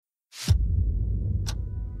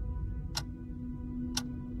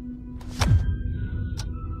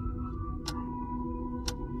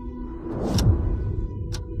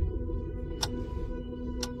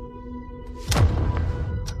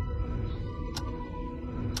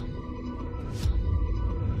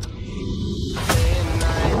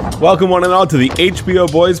Welcome one and all to the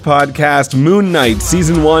HBO Boys podcast, Moon Knight,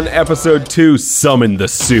 Season 1, Episode 2, Summon the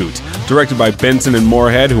Suit. Directed by Benson and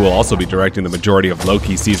Moorhead, who will also be directing the majority of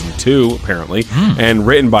Loki Season 2, apparently. And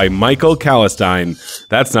written by Michael Kallenstein.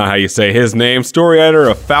 That's not how you say his name. Story editor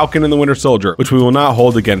of Falcon and the Winter Soldier, which we will not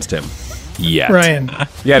hold against him. Yet. Ryan,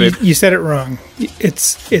 Yeah, you said it wrong.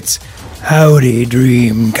 It's Howdy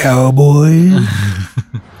Dream Cowboys.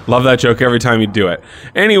 Love that joke every time you do it.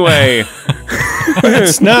 Anyway.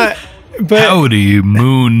 It's not, but Howdy,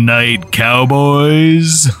 Moon Knight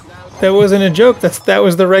Cowboys. that wasn't a joke. That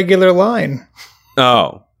was the regular line.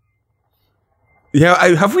 Oh. Yeah,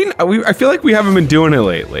 I feel like we haven't been doing it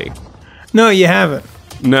lately. No, you haven't.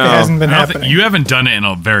 No. It hasn't been happening. You haven't done it in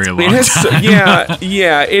a very long It has, time.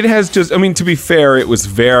 yeah, it has just, I mean, to be fair, it was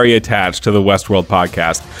very attached to the Westworld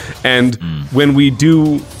podcast. And when we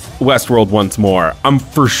do Westworld once more, I'm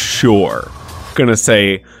for sure going to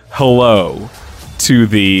say hello to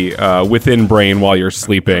the within brain while you're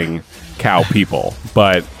sleeping cow people.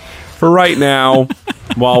 But for right now,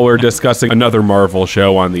 while we're discussing another Marvel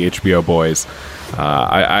show on the HBO Boys,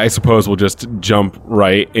 I suppose we'll just jump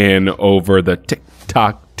right in over the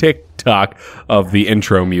tick-tock of the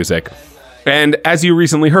intro music. And as you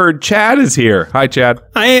recently heard, Chad is here. Hi, Chad.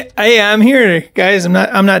 I'm here, guys.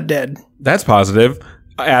 I'm not dead. That's positive.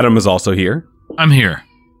 Adam is also here. I'm here.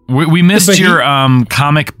 We missed But your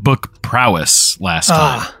comic book prowess last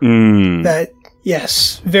time. That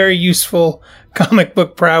yes, very useful comic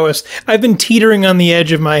book prowess. I've been teetering on the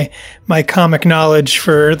edge of my comic knowledge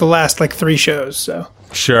for the last 3 shows. So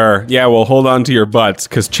Sure. Yeah, well, hold on to your butts,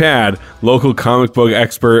 because Chad, local comic book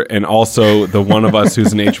expert, and also the one of us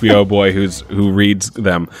who's an HBO boy who reads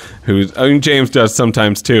them. James does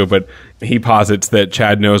sometimes too, but he posits that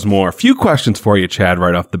Chad knows more. Few questions for you, Chad,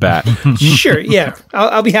 right off the bat. sure, yeah,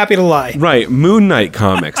 I'll be happy to lie. Right, Moon Knight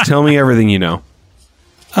comics. Tell me everything you know.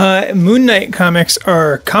 Moon Knight comics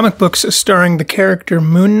are comic books starring the character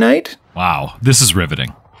Moon Knight, Wow, this is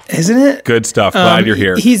riveting. isn't it? Good stuff. Glad you're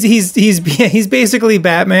here. He's basically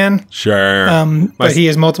Batman. Sure. But he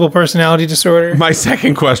has multiple personality disorder. My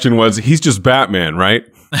second question was, he's just Batman, right?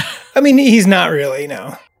 I mean, he's not really,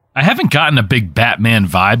 no. I haven't gotten a big Batman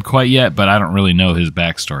vibe quite yet, but I don't really know his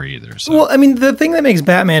backstory either. So. Well, I mean, the thing that makes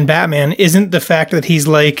Batman Batman isn't the fact that he's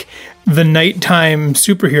like the nighttime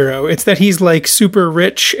superhero. It's that he's like super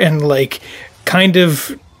rich and kind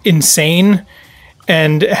of insane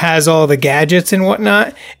and has all the gadgets and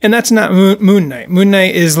whatnot. And that's not Moon Knight. Moon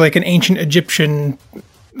Knight is like an ancient Egyptian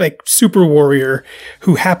super warrior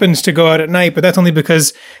who happens to go out at night, but that's only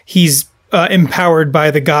because he's empowered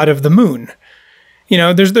by the god of the moon. You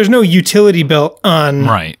know, there's no utility belt on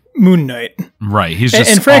Moon Knight. Right. He's just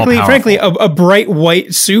and frankly, a bright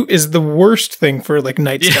white suit is the worst thing for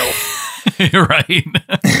night stealth. Right.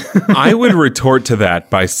 I would retort to that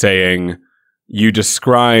by saying you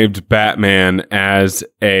described Batman as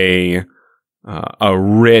a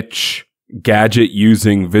rich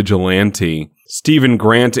gadget-using vigilante. Stephen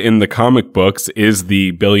Grant in the comic books is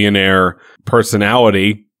the billionaire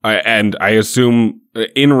personality, and I assume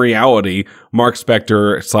in reality, Mark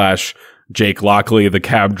Spector / Jake Lockley, the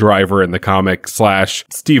cab driver in the comic, /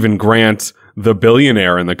 Stephen Grant, the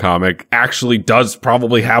billionaire in the comic, actually does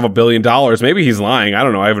probably have $1 billion. Maybe he's lying. I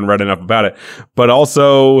don't know. I haven't read enough about it. But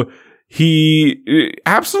also, he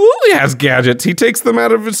absolutely has gadgets. He takes them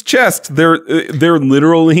out of his chest. They're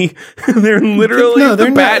literally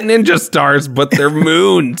the Bat Ninja stars, but they're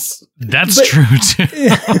moons. That's true too.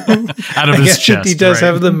 Out of his chest, he does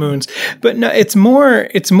have the moons, but no, it's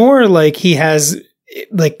more like he has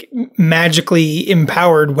magically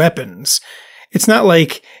empowered weapons. It's not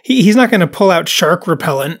like he's not going to pull out shark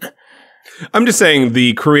repellent. I'm just saying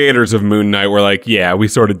the creators of Moon Knight were like, yeah, we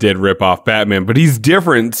sort of did rip off Batman, but he's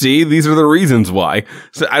different. See, these are the reasons why.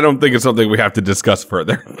 So I don't think it's something we have to discuss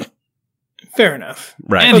further. Fair enough.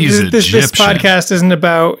 Right. And he's this Egyptian. podcast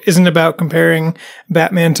isn't about comparing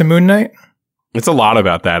Batman to Moon Knight. It's a lot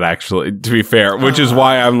about that, actually, to be fair, which is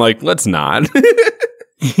why I'm like, let's not.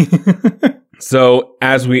 So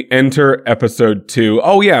as we enter episode 2,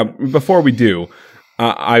 oh yeah, before we do,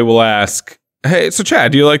 I will ask, hey, so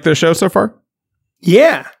Chad, do you like the show so far?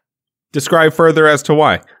 Yeah. Describe further as to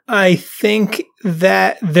why. I think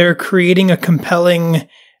that they're creating a compelling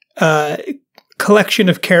collection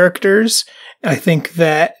of characters. I think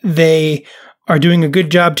that they are doing a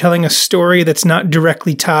good job telling a story that's not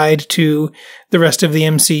directly tied to the rest of the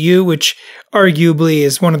MCU, which arguably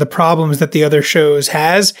is one of the problems that the other shows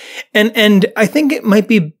has. And I think it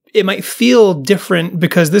might feel different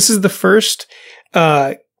because this is the first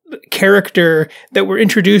character that we're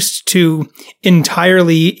introduced to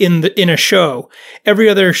entirely in a show. Every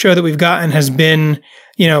other show that we've gotten has been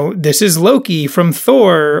this is Loki from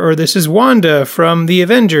Thor, or this is Wanda from the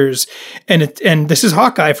Avengers, and this is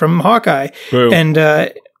Hawkeye from Hawkeye. Boom.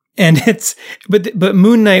 And it's, but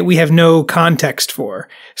Moon Knight we have no context for.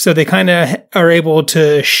 So they kind of are able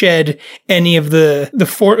to shed any of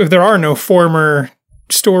there are no former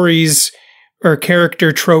stories or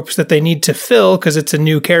character tropes that they need to fill because it's a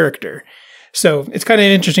new character. So it's kind of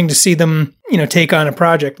interesting to see them, take on a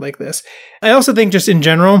project like this. I also think just in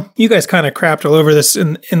general, you guys kind of crapped all over this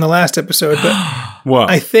in the last episode, but What?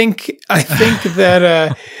 I think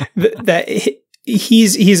that, that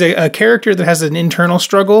he's a character that has an internal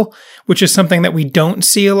struggle, which is something that we don't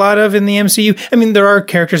see a lot of in the MCU. I mean, there are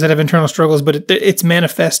characters that have internal struggles, but it's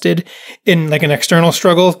manifested in like an external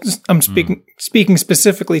struggle. I'm speaking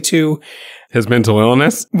specifically to His mental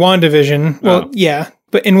illness? WandaVision. Well, yeah,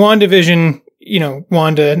 but in WandaVision,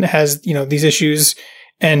 Wanda has, these issues,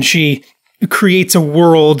 and she creates a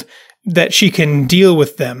world that she can deal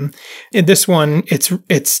with them. In this one,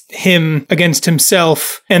 it's him against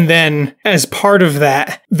himself, and then as part of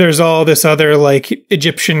that, there's all this other like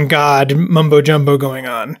Egyptian god mumbo jumbo going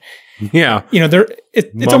on. Yeah.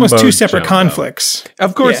 It's almost two separate conflicts.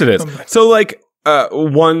 Of course it is. So like, I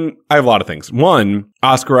have a lot of things. One,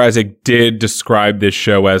 Oscar Isaac did describe this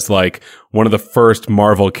show as like one of the first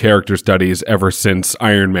Marvel character studies ever since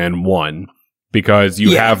Iron Man 1, because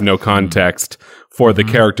you have no context for the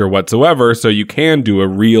character whatsoever, so you can do a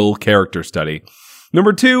real character study.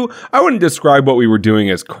 Number two, I wouldn't describe what we were doing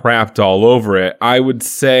as crapped all over it. I would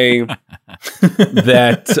say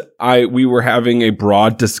that we were having a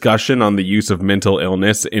broad discussion on the use of mental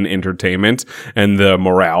illness in entertainment and the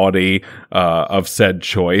morality of said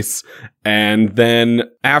choice. And then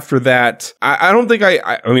after that, I don't think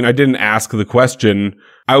I didn't ask the question.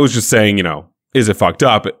 I was just saying, is it fucked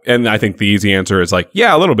up? And I think the easy answer is like,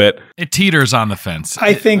 yeah, a little bit. It teeters on the fence.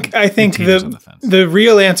 I think the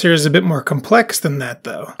real answer is a bit more complex than that,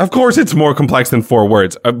 though. Of course, it's more complex than 4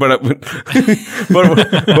 words. But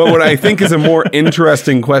what I think is a more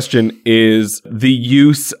interesting question is the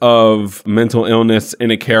use of mental illness in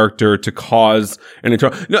a character to cause an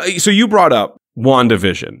internal. No, so you brought up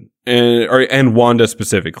WandaVision. And Wanda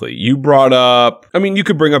specifically. You brought up, you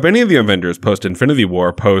could bring up any of the Avengers post Infinity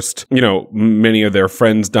War, post, many of their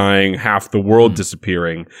friends dying, half the world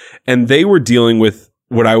disappearing. And they were dealing with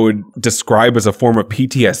what I would describe as a form of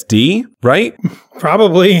PTSD, right?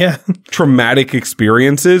 Probably, yeah. Traumatic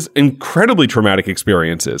experiences, incredibly traumatic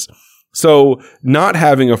experiences. So not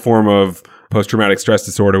having a form of post-traumatic stress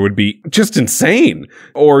disorder would be just insane,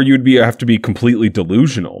 or you'd have to be completely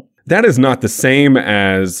delusional. That is not the same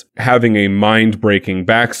as having a mind-breaking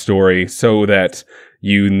backstory so that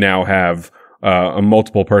you now have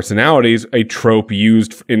multiple personalities, a trope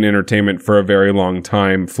used in entertainment for a very long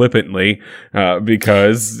time flippantly,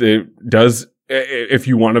 because it does, if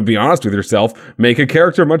you want to be honest with yourself, make a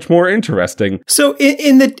character much more interesting. So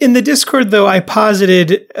in the Discord, though, I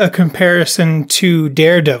posited a comparison to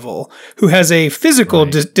Daredevil, who has a physical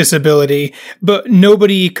disability, but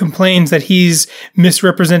nobody complains that he's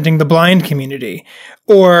misrepresenting the blind community.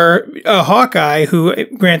 Or Hawkeye, who,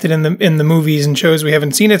 granted, in the movies and shows we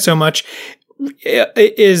haven't seen it so much,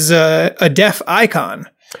 is a deaf icon.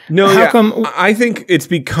 No, I think it's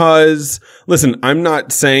because, listen, I'm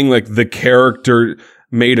not saying like the character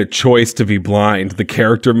made a choice to be blind. The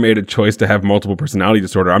character made a choice to have multiple personality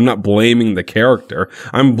disorder. I'm not blaming the character.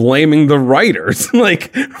 I'm blaming the writers,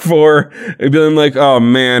 for being like, oh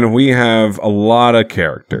man, we have a lot of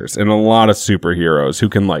characters and a lot of superheroes who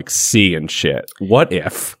can see and shit. What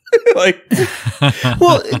if?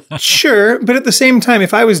 Well, sure, but at the same time,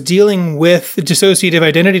 if I was dealing with dissociative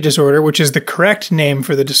identity disorder, which is the correct name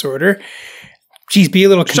for the disorder, geez, be a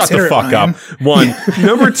little considerate. Shut the fuck up. One.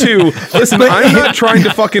 Number two, listen, I'm not trying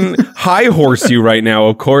to fucking high horse you right now,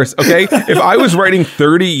 of course, okay? If I was writing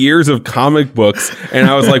 30 years of comic books and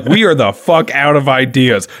I was like, we are the fuck out of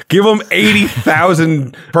ideas, give them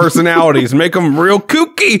 80,000 personalities, make them real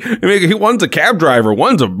kooky, and one's a cab driver,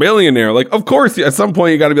 one's a billionaire. Of course, at some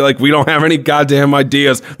point you got to be like, we don't have any goddamn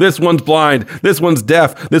ideas. This one's blind. This one's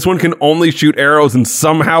deaf. This one can only shoot arrows, and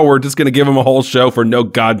somehow we're just going to give him a whole show for no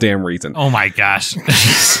goddamn reason. Oh my gosh.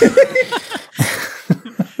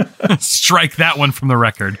 Strike that one from the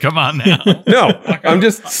record. Come on now. No, I'm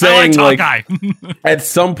just saying, at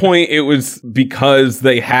some point it was because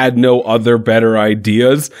they had no other better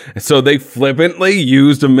ideas, so they flippantly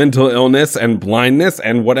used a mental illness and blindness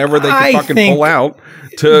and whatever they could fucking pull out.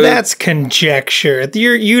 That's conjecture.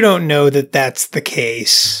 You don't know that that's the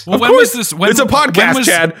case. Well, of course, it's a podcast,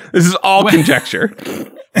 Chad. This is all conjecture.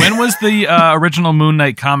 When was the original Moon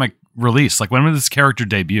Knight comic released? Like, when did this character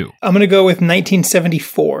debut? I'm going to go with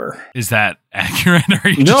 1974. Is that accurate? Or are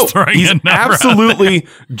you No, just throwing he's a number out there? absolutely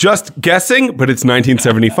just guessing, but it's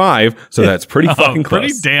 1975, so that's pretty fucking close.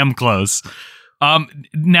 Pretty damn close.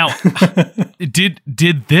 Now, did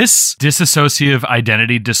this dissociative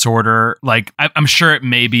identity disorder, like, I'm sure it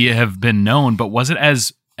maybe have been known, but was it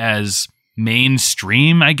as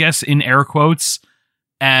mainstream, I guess, in air quotes,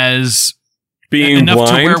 as Being enough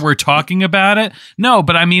blind? to where we're talking about it? No,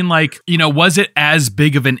 but I mean, like, was it as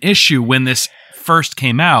big of an issue when this first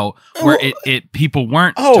came out, where it people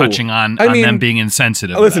weren't touching on them being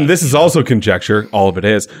insensitive? Listen, this is also conjecture. All of it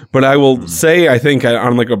is. But I will say, I think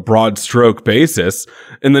on like a broad stroke basis,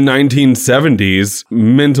 in the 1970s,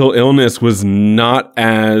 mental illness was not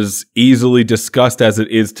as easily discussed as it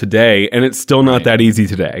is today. And it's still not that easy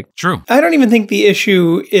today. True. I don't even think the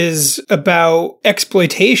issue is about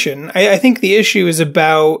exploitation. I think the issue is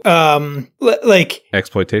about like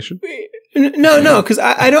Exploitation? no, because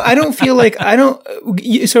I don't feel like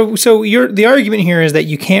So the argument here is that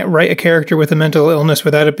you can't write a character with a mental illness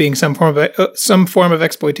without it being some form of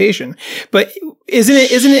exploitation. But isn't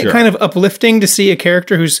it kind of uplifting to see a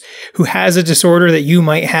character who has a disorder that you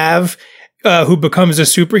might have, who becomes a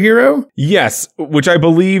superhero? Yes, which I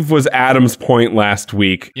believe was Adam's point last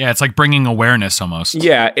week. Yeah, it's like bringing awareness almost.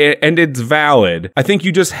 Yeah, and it's valid. I think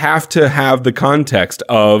you just have to have the context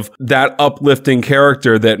of that uplifting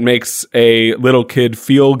character that makes a little kid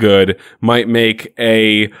feel good might make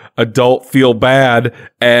a adult feel bad,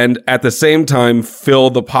 and at the same time fill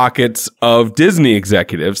the pockets of Disney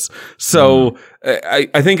executives. So I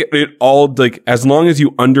think it all, like, as long as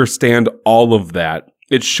you understand all of that,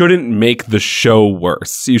 it shouldn't make the show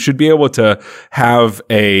worse. You should be able to have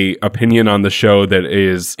a opinion on the show that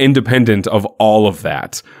is independent of all of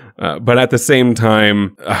that. But at the same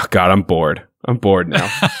time, oh God, I'm bored. I'm bored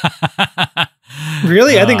now.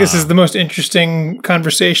 Really? I think this is the most interesting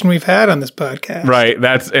conversation we've had on this podcast. Right.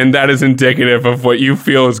 That is indicative of what you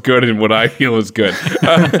feel is good and what I feel is good.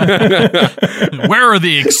 Where are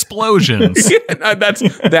the explosions? Yeah,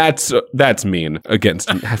 that's mean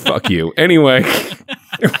against fuck you. Anyway,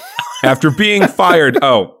 after being fired.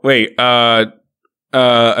 Oh, wait. An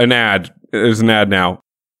ad. There's an ad now.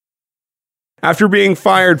 After being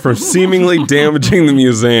fired for seemingly damaging the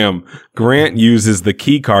museum, Grant uses the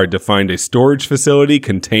key card to find a storage facility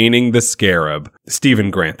containing the scarab.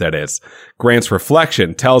 Stephen Grant, that is. Grant's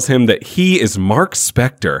reflection tells him that he is Mark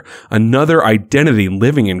Spector, another identity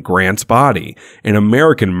living in Grant's body, an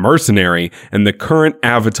American mercenary and the current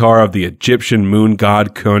avatar of the Egyptian moon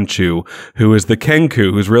god Khonshu, who is the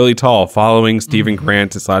Kenku, who's really tall, following Stephen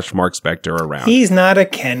Grant / Mark Spector around. He's not a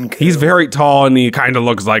Kenku. He's very tall and he kind of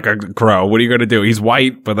looks like a crow. What are you going to do? He's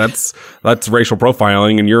white, but that's racial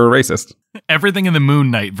profiling and you're a racist. Everything in the Moon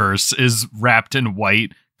Knight verse is wrapped in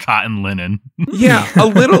white cotton linen. Yeah, a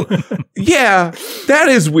little. Yeah, that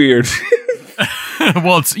is weird.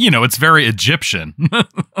 Well, it's very Egyptian.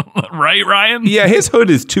 Right, Ryan? Yeah, his hood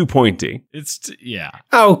is too pointy. Yeah.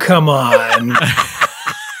 Oh, come on.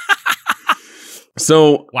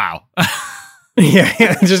 So, wow. Yeah,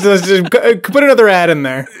 let's just put another ad in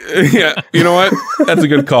there. Yeah, you know what? That's a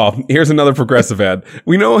good call. Here's another progressive ad.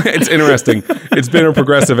 We know it's interesting. It's been a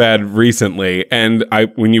progressive ad recently, and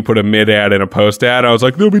when you put a mid ad and a post ad, I was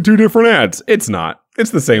like, there'll be two different ads. It's not.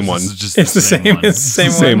 It's the same one. It's the same. It's the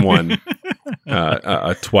same one.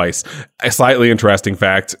 Twice. A slightly interesting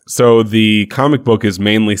fact. So the comic book is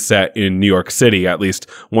mainly set in New York City, at least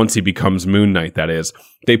once he becomes Moon Knight, that is.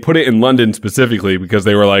 They put it in London specifically because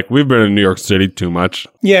they were like, we've been in New York City too much.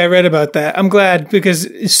 Yeah, I read about that. I'm glad because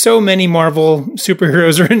so many Marvel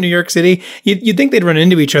superheroes are in New York City. You'd think they'd run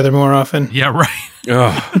into each other more often. Yeah, right.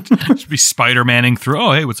 Just be Spider-Manning through.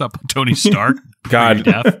 Oh, hey, what's up, Tony Stark?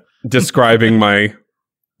 God, describing my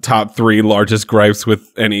top 3 largest gripes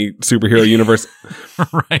with any superhero universe.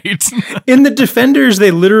 Right. In the Defenders,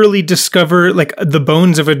 they literally discover like the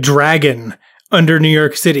bones of a dragon under New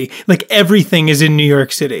York City. Like everything is in New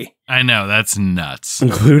York City. I know, that's nuts.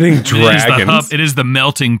 Including dragons. It is the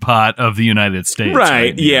melting pot of the United States.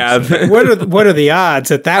 Right, yeah. What are the odds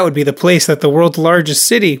that would be the place that the world's largest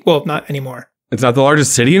city, well, not anymore. It's not the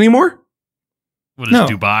largest city anymore? What is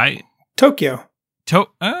Dubai? Tokyo.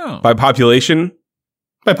 By population?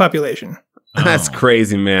 By population. That's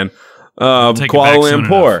crazy, man. Kuala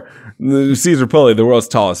Lumpur. Caesar Poli, the world's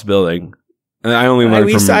tallest building. I only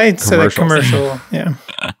learned from commercials. Commercial, yeah.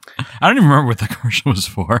 I don't even remember what the commercial was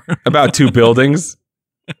for. About 2 buildings.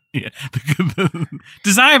 Yeah.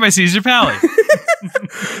 Designed by Caesar Pali.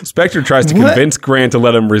 Spector tries to convince Grant to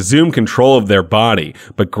let him resume control of their body,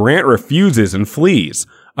 but Grant refuses and flees.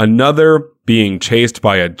 Another being chased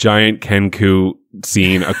by a giant Kenku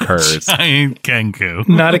scene occurs. Giant Kenku.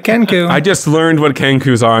 Not a Kenku. I just learned what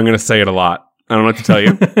Kenkus are. I'm going to say it a lot. I don't know what to tell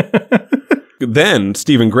you. Then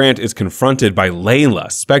Stephen Grant is confronted by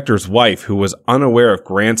Layla, Spectre's wife, who was unaware of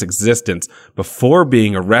Grant's existence before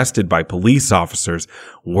being arrested by police officers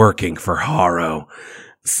working for Harrow.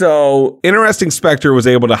 So, interesting, Spectre was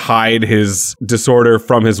able to hide his disorder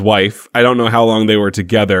from his wife. I don't know how long they were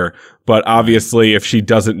together, but obviously if she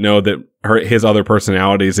doesn't know that his other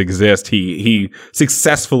personalities exist, he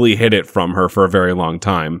successfully hid it from her for a very long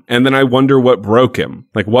time. And then I wonder what broke him.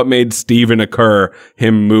 Like, what made Stephen occur,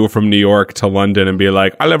 him move from New York to London and be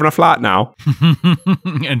like, I live in a flat now.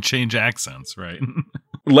 And change accents, right?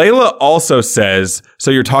 Layla also says,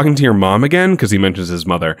 so you're talking to your mom again? Because he mentions his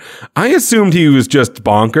mother. I assumed he was just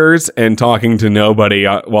bonkers and talking to nobody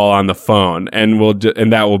while on the phone. And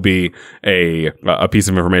that will be a piece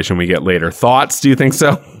of information we get later. Thoughts? Do you think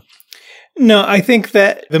so? No, I think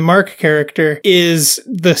that the Mark character is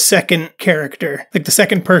the second character, like the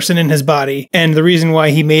second person in his body. And the reason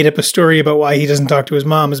why he made up a story about why he doesn't talk to his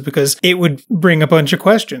mom is because it would bring a bunch of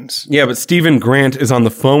questions. Yeah, but Stephen Grant is on the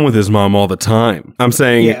phone with his mom all the time. I'm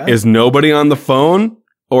saying, Is nobody on the phone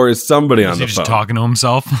or is somebody on the phone? Is he just talking to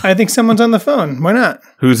himself? I think someone's on the phone. Why not?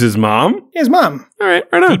 Who's his mom? His mom. All right,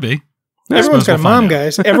 right on. Could be. Everyone's got a mom,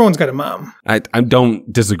 guys. Everyone's got a mom. I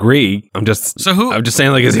don't disagree. I'm just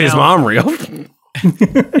saying, like, is his mom real?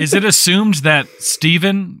 Is it assumed that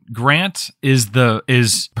Stephen Grant is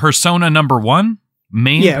persona number one?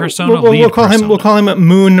 Main persona? We'll call him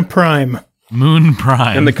Moon Prime. Moon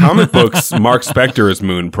Prime. In the comic books, Mark Spector is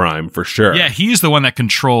Moon Prime for sure. Yeah, he's the one that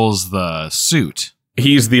controls the suit.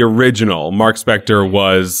 He's the original. Mark Spector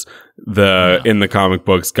was in the comic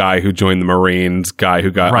books, guy who joined the Marines, guy who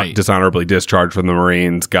got dishonorably discharged from the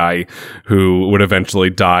Marines, guy who would eventually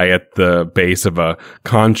die at the base of a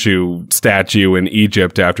Khonshu statue in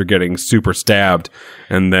Egypt after getting super stabbed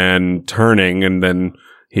and then turning, and then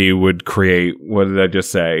he would create, what did I just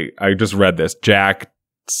say? I just read this. Jack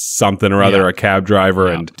something or other, a cab driver.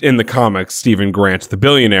 Yeah. And in the comics, Stephen Grant's the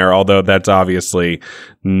billionaire, although that's obviously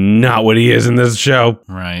not what he is in this show.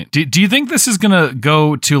 Right. Do you think this is going to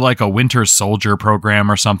go to like a Winter Soldier program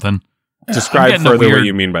or something? Describe further what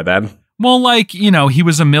you mean by that. Well, like, he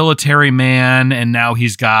was a military man and now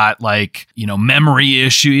he's got like, memory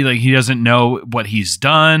issue. Like he doesn't know what he's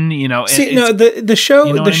done, See, the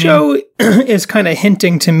show is kind of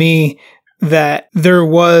hinting to me that there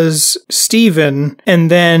was Steven and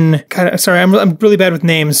then I'm really bad with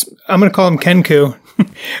names. I'm going to call him Kenku.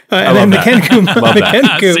 And then the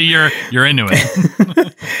Kenku. So you're into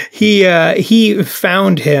it. He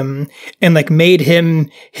found him and like made him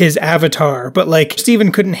his avatar, but like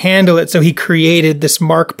Steven couldn't handle it, so he created this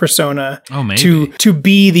Mark persona to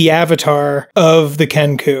be the avatar of the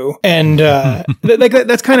Kenku. And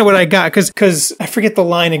that's kind of what I got because I forget the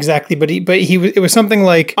line exactly, but it was something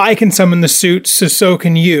like, I can summon the suit, so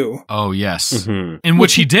can you. Oh yes, mm-hmm. In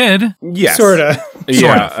which he did. Yes, sorta.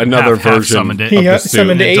 Yeah, another version. Summoned it. He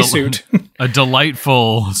summoned a suit. A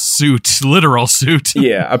delightful suit, literal suit.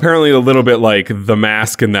 Yeah, apparently a little bit like The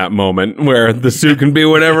Mask in that moment, where the suit can be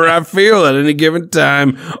whatever I feel at any given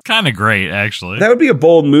time. Kind of great, actually. That would be a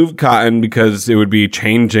bold move, Cotton, because it would be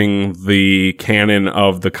changing the canon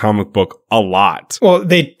of the comic book a lot. Well,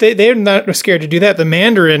 they're not scared to do that. The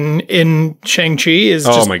Mandarin in Shang-Chi is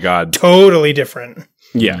oh my God, totally different.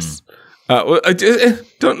 Yes.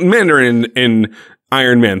 Mandarin in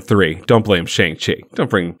Iron Man 3. Don't blame Shang-Chi. Don't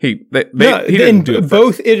bring... He didn't do it.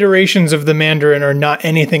 Both iterations of the Mandarin are not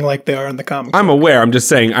anything like they are in the comic. I'm aware. I'm just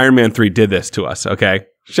saying Iron Man 3 did this to us, okay?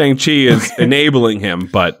 Shang-Chi is enabling him,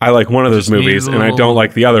 but I like one of those movies and I don't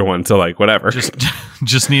like the other one, so like, whatever.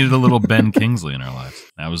 Just needed a little Ben Kingsley in our lives.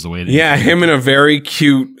 That was the way to do it. Him and a very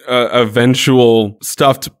cute, eventual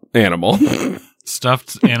stuffed animal.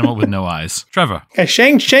 Stuffed animal with no eyes. Trevor.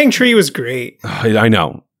 Shang-Chi was great. I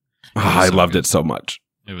know. I loved it so much.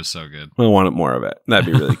 It was so good. I wanted more of it. That'd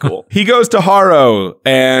be really cool. He goes to Harrow,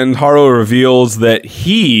 and Harrow reveals that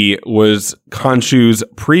he was Khonshu's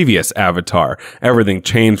previous avatar. Everything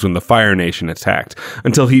changed when the Fire Nation attacked,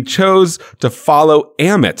 until he chose to follow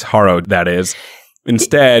Ammit, Harrow, that is,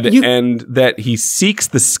 instead, and that he seeks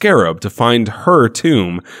the Scarab to find her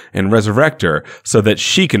tomb and resurrect her so that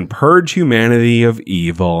she can purge humanity of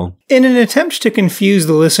evil. In an attempt to confuse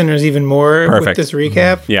the listeners even more with this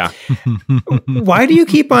recap, yeah. Why do you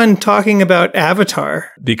keep on talking about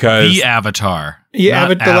Avatar? Because the Avatar.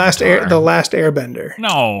 Yeah, the last Airbender.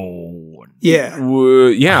 No.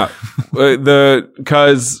 Yeah.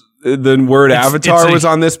 Because the word Avatar it's was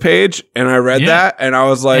on this page, and I read that, and I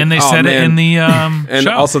was like, and they oh, said man. it in the and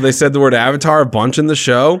show. also they said the word Avatar a bunch in the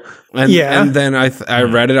show, and then I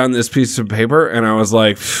read it on this piece of paper, and I was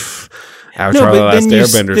like, Avatar: The Last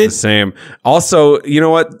Airbender is the same. Also, you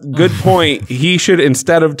know what? Good point. He should,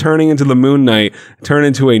 instead of turning into the Moon Knight, turn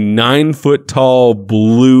into a 9-foot tall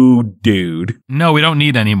blue dude. No, we don't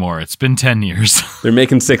need any more. It's been 10 years. They're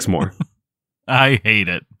making 6 more. I hate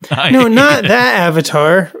it. No, not that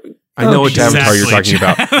Avatar. I know what Avatar you're talking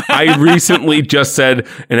Exactly. about. I recently just said,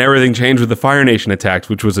 and everything changed with the Fire Nation attacks,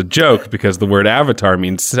 which was a joke because the word Avatar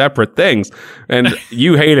means separate things. And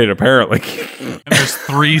you hate it, apparently. And there's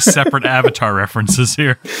 3 separate Avatar references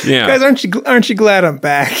here. Yeah. Guys, aren't you glad I'm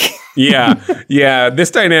back? Yeah. This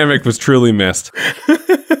dynamic was truly missed.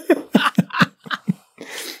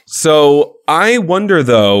 So I wonder,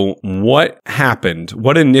 though, what happened?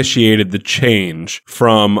 What initiated the change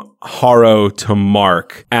from Harrow to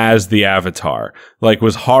Mark as the Avatar? Like,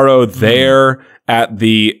 was Harrow there at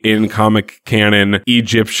the, in comic canon,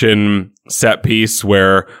 Egyptian set piece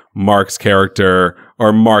where Mark's character,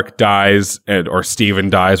 or Mark dies, or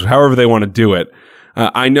Steven dies, however they want to do it?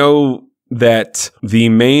 I know that the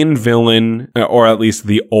main villain, or at least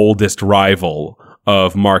the oldest rival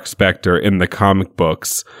of Mark Spector in the comic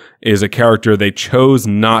books, is a character they chose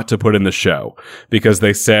not to put in the show because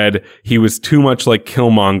they said he was too much like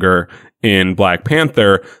Killmonger in Black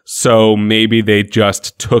Panther, so maybe they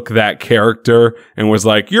just took that character and was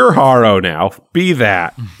like, you're Harrow now, be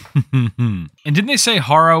that. And didn't they say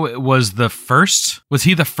Harrow was the first? Was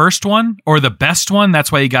he the first one or the best one?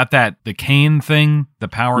 That's why he got the cane thing, the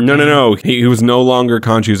power cane? No. He was no longer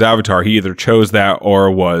Khonshu's avatar. He either chose that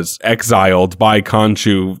or was exiled by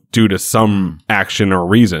Khonshu due to some action or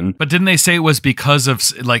reason. But didn't they say it was because of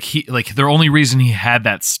the only reason he had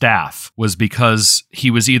that staff was because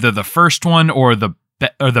he was either the first one or the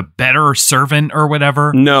better servant or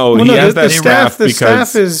whatever? No, he has that staff The because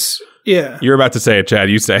staff is... Yeah. You're about to say it, Chad.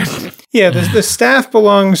 You say it. Yeah, the staff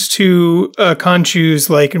belongs to Khonshu's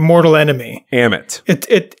like mortal enemy. Ammit.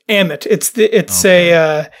 Ammit.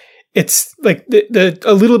 It's like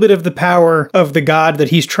a little bit of the power of the god that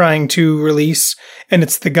he's trying to release, and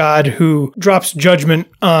it's the god who drops judgment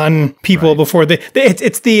on people before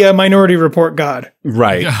it's the Minority Report god.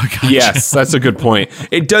 Right. Oh, gotcha. Yes, that's a good point.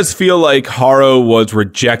 It does feel like Harrow was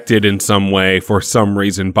rejected in some way for some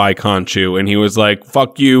reason by Khonshu, and he was like,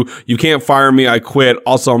 fuck you, you can't fire me, I quit.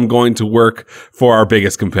 Also, I'm going to work for our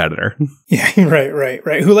biggest competitor. Yeah,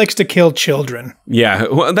 right. Who likes to kill children. Yeah,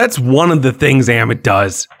 well, that's one of the things Ammit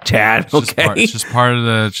does, Chad. It's just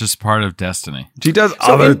part of destiny. She does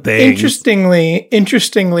other things.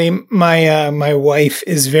 Interestingly, my wife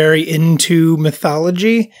is very into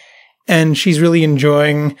mythology, and she's really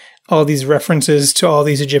enjoying all these references to all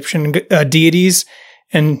these Egyptian deities.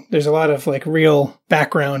 And there's a lot of like real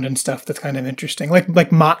background and stuff that's kind of interesting.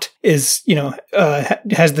 Like Mot is,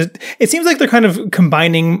 has it seems like they're kind of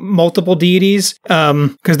combining multiple deities.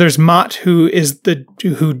 Cause there's Mot who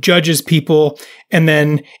judges people. And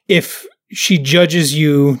then if she judges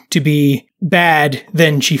you to be bad,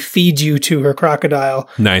 then she feeds you to her crocodile.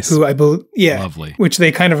 Nice. Who I believe, Lovely. Which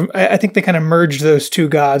I think they kind of merged those two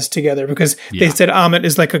gods together because they said Ammit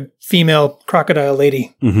is like a female crocodile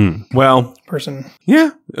lady. Mm-hmm. Well, person.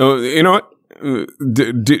 Yeah. You know what?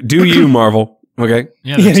 Do you, Marvel? Okay.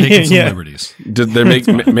 Yeah, they're taking some liberties. Did they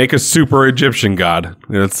make a super Egyptian god?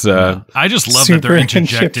 It's I just love that they're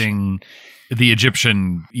interjecting the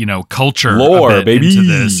Egyptian, culture lore, baby. Into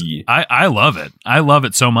this. I love it. I love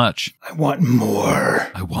it so much. I want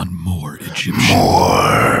more. I want more Egyptian.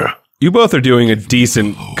 More. You both are doing a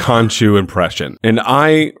decent Khonshu impression, and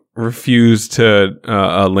I refuse to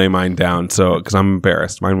lay mine down, because I'm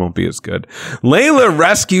embarrassed. Mine won't be as good. Layla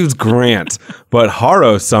rescues Grant, but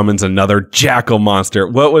Harrow summons another jackal monster.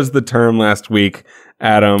 What was the term last week,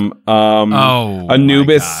 Adam?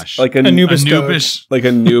 Anubis, like Anubis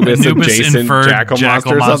adjacent jackal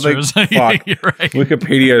monster or something. Fuck. You're right.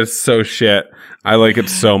 Wikipedia is so shit. I like it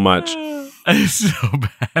so much. It's so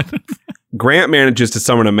bad. Grant manages to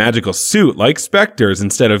summon a magical suit like Spectre's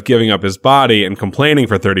instead of giving up his body and complaining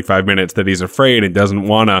for 35 minutes that he's afraid and doesn't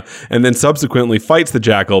wanna, and then subsequently fights the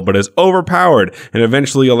jackal but is overpowered and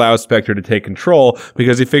eventually allows Spectre to take control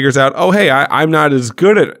because he figures out, oh hey, I'm not as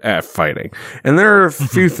good at fighting. And there are a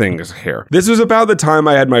few things here. This was about the time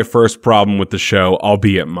I had my first problem with the show,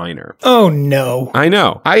 albeit minor. Oh no. I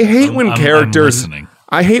know. I hate when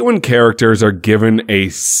characters are given a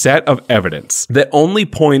set of evidence that only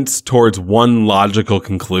points towards one logical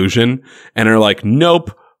conclusion and are like,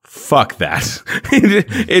 nope, fuck that.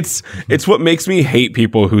 It's what makes me hate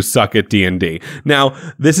people who suck at D&D. Now,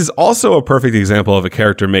 this is also a perfect example of a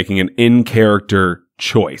character making an in-character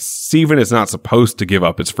choice. Steven is not supposed to give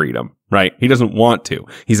up his freedom, right? He doesn't want to.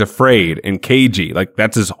 He's afraid and cagey. Like,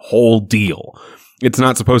 that's his whole deal. It's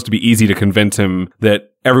not supposed to be easy to convince him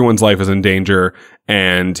that everyone's life is in danger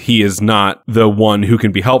and he is not the one who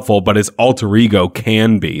can be helpful, but his alter ego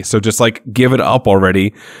can be. So just like, give it up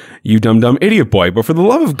already, you dumb idiot boy. But for the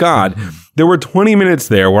love of God, there were 20 minutes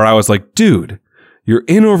there where I was like, dude, you're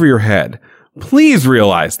in over your head. Please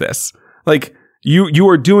realize this. Like, you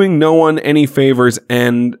are doing no one any favors.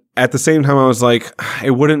 And at the same time, I was like,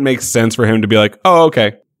 it wouldn't make sense for him to be like, oh,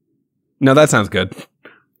 okay. No, that sounds good.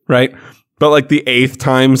 Right? But like the 8th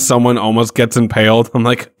time someone almost gets impaled, I'm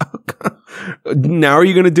like, oh, God. Now are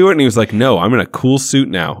you going to do it? And he was like, no, I'm in a cool suit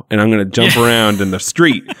now and I'm going to jump around in the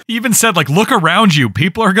street. He even said, like, look around you.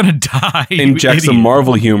 People are going to die. Inject some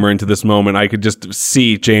Marvel humor into this moment. I could just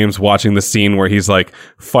see James watching the scene where he's like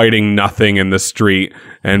fighting nothing in the street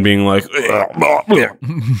and being like, I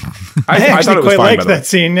thought it was quite fine. Liked that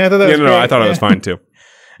scene. I thought that was great. I thought it was fine too.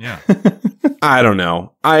 Yeah. I don't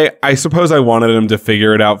know. I suppose I wanted him to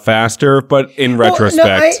figure it out faster, but in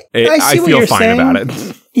retrospect, I feel fine about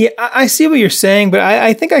it. Yeah, I see what you're saying, but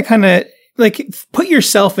I think I kind of like put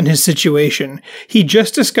yourself in his situation. He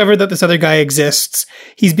just discovered that this other guy exists.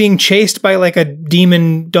 He's being chased by like a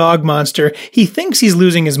demon dog monster. He thinks he's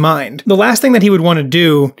losing his mind. The last thing that he would want to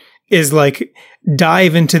do is like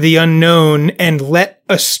dive into the unknown and let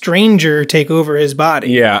a stranger take over his body.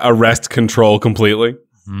 Yeah, arrest control completely.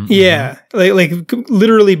 Mm-hmm. Yeah, like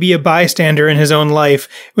literally be a bystander in his own life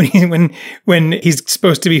when he's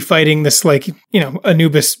supposed to be fighting this, like, you know,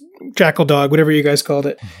 Anubis jackal dog, whatever you guys called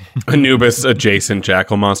it. Anubis adjacent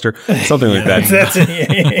jackal monster, something like that. That's it.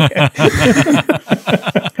 Yeah.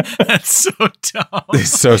 That's so dumb.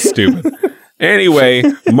 It's so stupid. Anyway,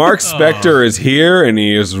 Mark Spector is here and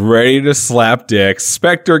he is ready to slap dicks.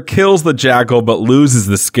 Spector kills the jackal but loses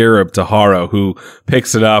the scarab to Haro, who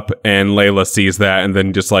picks it up, and Layla sees that and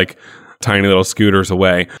then just like tiny little scooters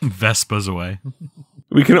away. Vespa's away.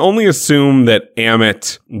 We can only assume that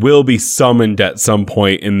Ammit will be summoned at some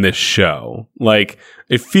point in this show. Like,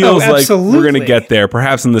 it feels like we're going to get there,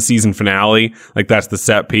 perhaps in the season finale. Like, that's the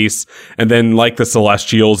set piece. And then, like the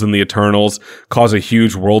Celestials and the Eternals, cause a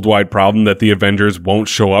huge worldwide problem that the Avengers won't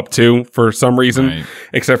show up to for some reason, right,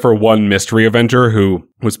 except for one mystery Avenger who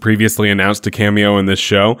was previously announced to cameo in this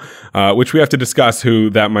show, which we have to discuss who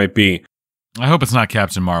that might be. I hope it's not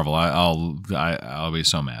Captain Marvel. I'll be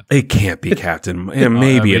so mad. It can't be Captain. Yeah,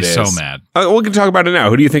 maybe it is. So mad. We can talk about it now.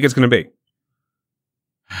 Who do you think it's going to be?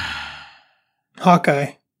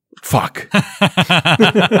 Hawkeye. Fuck.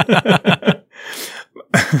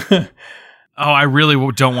 I really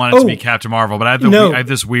don't want it to be Captain Marvel, but I have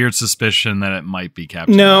this weird suspicion that it might be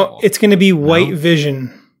Captain Marvel. No, it's going to be White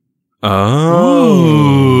Vision.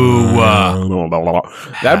 Oh.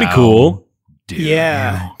 That'd be cool.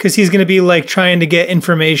 Yeah, because he's going to be like trying to get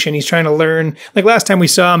information. He's trying to learn. Like last time we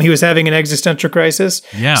saw him, he was having an existential crisis.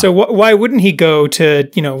 Yeah. So why wouldn't he go to,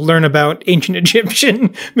 you know, learn about ancient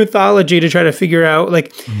Egyptian mythology to try to figure out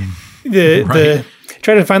like try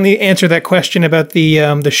to finally answer that question about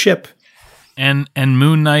the ship. And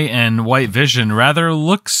Moon Knight and White Vision rather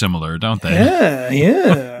look similar, don't they?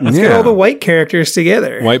 Yeah. Let's get all the white characters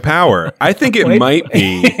together. White power. I think it might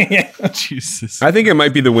be. Jesus. I think it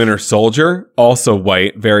might be the Winter Soldier, also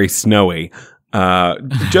white, very snowy.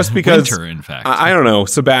 Just because, Winter, in fact. I don't know,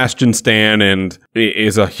 Sebastian Stan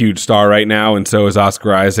is a huge star right now, and so is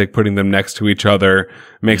Oscar Isaac. Putting them next to each other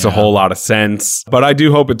makes a whole lot of sense. But I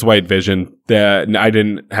do hope it's White Vision. I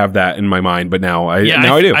didn't have that in my mind, but now I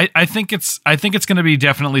do. I think it's going to be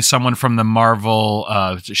definitely someone from the Marvel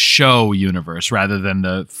show universe rather than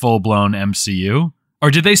the full blown MCU. Or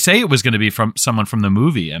did they say it was going to be from someone from the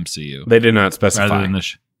movie MCU? They did not specify. Rather than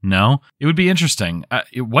no, it would be interesting.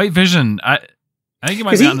 White Vision. I think you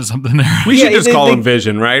might be onto something there. We should just call him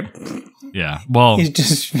Vision, right? Yeah. Well, he's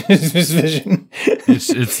just Vision.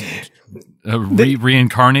 It's a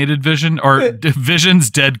reincarnated Vision or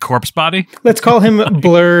Vision's dead corpse body. Let's call him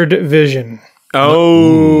Blurred Vision.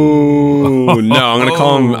 Oh no! I'm going to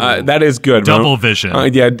call him. That is good. Double Vision.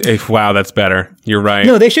 Wow, that's better. You're right.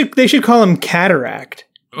 No, they should call him Cataract.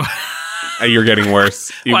 You're getting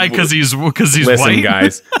worse. Why? Because he's Listen, white.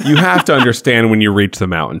 guys, you have to understand when you reach the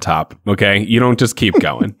mountaintop. Okay, you don't just keep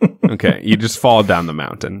going. Okay, you just fall down the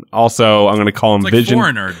mountain. Also, I'm going to call him like Vision.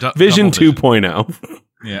 Foreigner, Vision 2.0.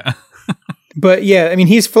 Yeah. But yeah, I mean,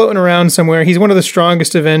 he's floating around somewhere. He's one of the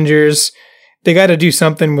strongest Avengers. They got to do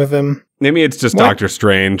something with him. Maybe it's just Doctor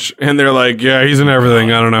Strange, and they're like, "Yeah, he's in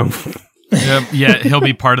everything." I don't know. Yeah, he'll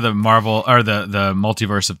be part of the Marvel or the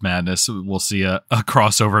Multiverse of Madness. We'll see a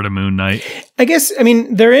crossover to Moon Knight. I guess. I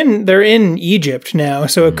mean, they're in Egypt now,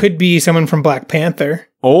 so it could be someone from Black Panther.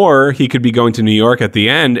 Or he could be going to New York at the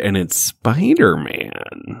end, and it's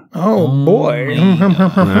Spider-Man. Oh boy,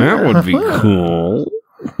 That would be cool.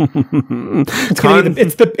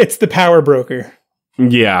 It's the Power Broker.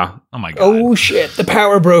 Yeah. Oh my god. Oh shit, the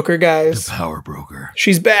Power Broker, guys. The Power Broker.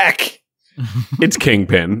 She's back. It's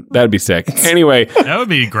Kingpin. That'd be sick. Anyway. That would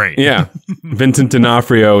be great. Yeah. Vincent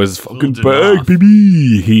D'Onofrio is fucking D'Onof. back,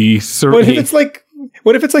 baby. He certainly...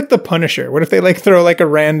 What if it's like the Punisher? What if they like throw like a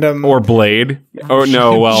random... Or Blade. Oh,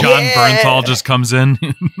 no, well... John Bernthal just comes in.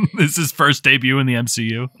 This is his first debut in the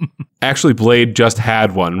MCU. Actually, Blade just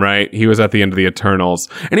had one, right? He was at the end of the Eternals.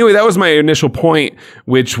 Anyway, that was my initial point,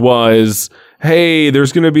 which was... Hey,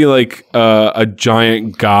 there's going to be like a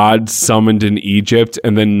giant god summoned in Egypt,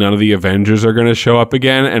 and then none of the Avengers are going to show up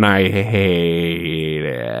again, and I hate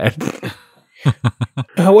it.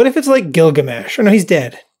 What if it's like Gilgamesh? Oh no, he's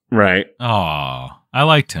dead. Right. Oh, I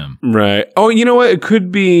liked him. Right. Oh, you know what? It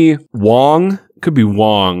could be Wong. Could be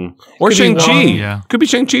Wong. Or Could be Shang-Chi. Wong. Yeah. Could be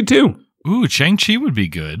Shang-Chi too. Ooh, Shang-Chi would be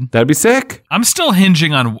good. That'd be sick. I'm still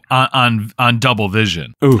hinging on Double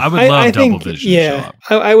Vision. Ooh. I would love I Double think, Vision to show up.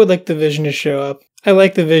 I would like the Vision to show up. I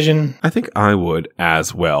like the Vision. I think I would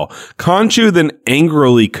as well. Khonshu then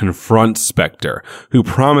angrily confronts Spectre, who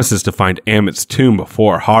promises to find Amit's tomb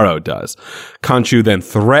before Harrow does. Khonshu then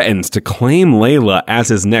threatens to claim Layla as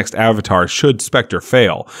his next avatar should Spectre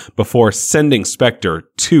fail, before sending Spectre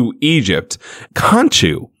to Egypt.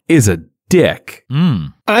 Khonshu is a dick.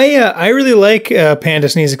 I really like Panda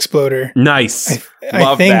Sneeze Exploder. Nice. I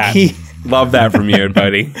Love think that. Love that from you,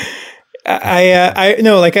 buddy.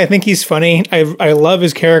 I think he's funny. I love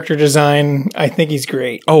his character design. I think he's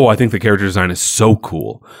great. Oh, I think the character design is so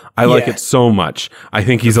cool. I like it so much. I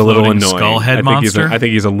think he's a little floating annoying. skull head monster? I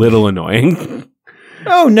think he's a little annoying.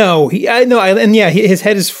 Oh no, his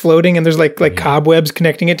head is floating, and there's like cobwebs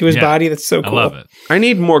connecting it to his body. That's so cool. I love it. I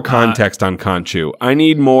need more context on Khonshu. I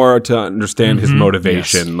need more to understand his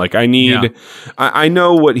motivation. Yes. Like I need, I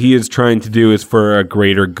know what he is trying to do is for a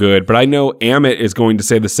greater good, but I know Amit is going to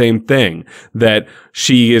say the same thing, that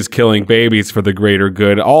she is killing babies for the greater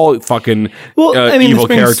good. All fucking evil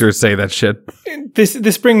characters say that shit.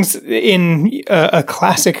 This brings in a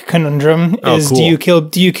classic conundrum: is cool.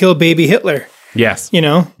 do you kill baby Hitler? Yes. You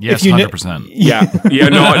know? Yes, If you 100%. Yeah.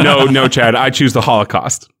 No, Chad. I choose the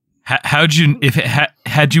Holocaust. Had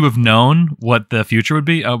you have known what the future would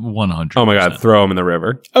be? 100%. Oh my God! Throw him in the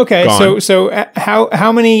river. Okay, Gone. so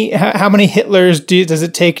how many Hitlers does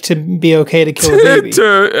it take to be okay to kill a baby?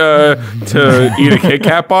 to eat a Kit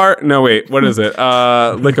Kat bar? No, wait. What is it? Lick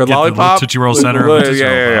a lollipop? Tootsie Roll Center.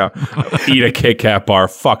 Yeah. Eat a Kit Kat bar.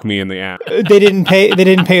 Fuck me in the ass. They didn't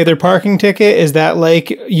pay their parking ticket. Is that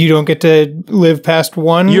like you don't get to live past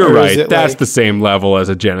one? You're or right. is it That's like, the same level as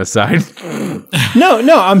a genocide. No.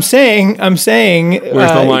 I'm saying.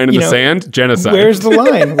 Where's the line in the sand? Genocide. Where's the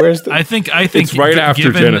line? I think it's right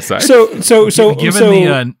after genocide. So given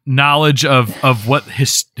the knowledge of what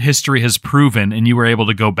history has proven, and you were able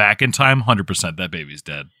to go back in time, 100% that baby's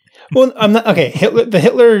dead. Well, I'm not okay.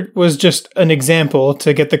 Hitler was just an example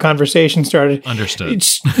to get the conversation started. Understood.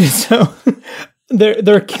 So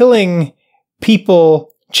they're killing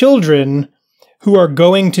children who are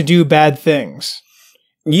going to do bad things.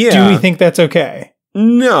 Yeah. Do we think that's okay?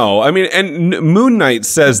 No, I mean, and Moon Knight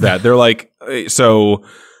says that. They're like, so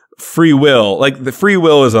free will, like the free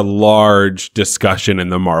will is a large discussion in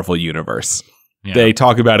the Marvel universe. Yeah. They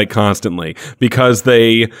talk about it constantly because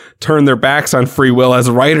they turn their backs on free will as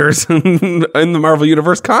writers in the Marvel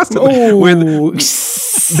universe constantly. Oh.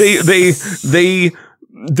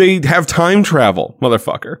 They have time travel,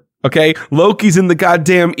 motherfucker. Okay, Loki's in the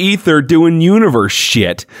goddamn ether doing universe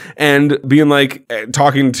shit and being like,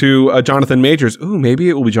 talking to Jonathan Majors. Ooh, maybe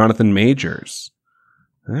it will be Jonathan Majors.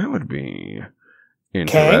 That would be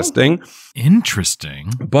interesting. Okay.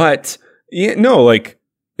 Interesting. But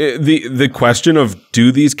the question of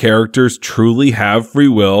do these characters truly have free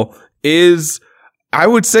will is, I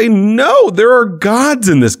would say no. There are gods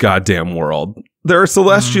in this goddamn world. There are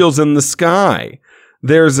celestials in the sky.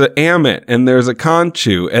 There's a Amit and there's a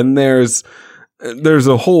Khonshu and there's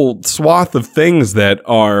a whole swath of things that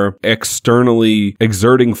are externally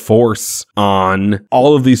exerting force on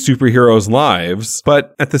all of these superheroes' lives.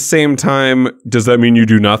 But at the same time, does that mean you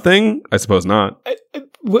do nothing? I suppose not.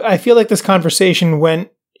 I feel like this conversation went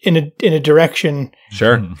in a direction.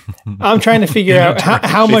 Sure. I'm trying to figure out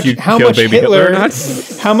how much Hitler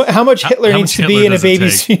needs to be in a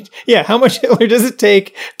baby's. Yeah, how much Hitler does it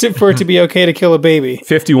take for it to be okay to kill a baby?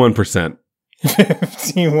 51%.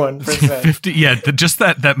 51%. 50, yeah, just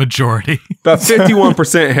that majority. About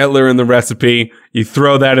 51% Hitler in the recipe. You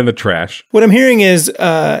throw that in the trash. What I'm hearing is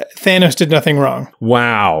Thanos did nothing wrong.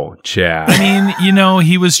 Wow, Chad. I mean,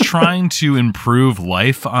 he was trying to improve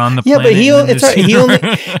life on the Yeah, planet.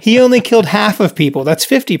 but he only killed half of people. That's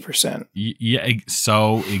 50%. Yeah,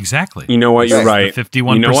 so exactly. You know what? You're right.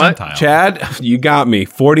 51 You know what, percentile. Chad? You got me.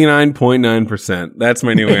 49.9%. That's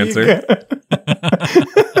my new answer.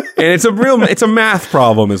 And it's a math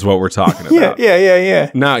problem is what we're talking about.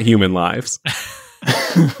 Yeah. Not human lives.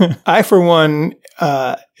 I, for one,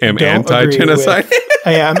 am don't anti-genocide. agree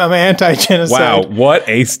with- I'm anti-genocide. Wow, what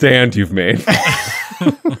a stand you've made.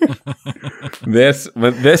 This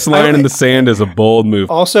line in the sand is a bold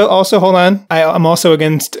move. Also, hold on. I'm also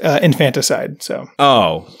against infanticide. So,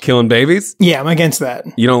 killing babies? yeah, I'm against that.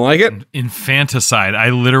 You don't like it? Infanticide.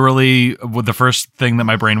 I literally, the first thing that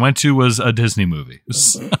my brain went to was a Disney movie.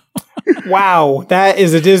 Wow, that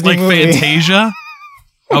is a Disney Like movie. Fantasia?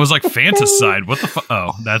 I was like, Fanticide? What the fuck?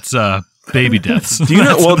 Oh, that's baby deaths. Do you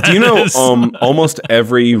know? That's Well, what do you that know? is. Almost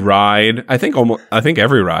every ride. I think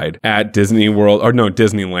every ride at Disney World, or no,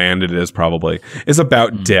 Disneyland, it is probably is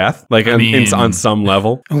about death. Like on some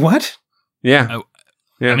level. What? Yeah.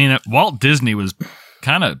 I mean, Walt Disney was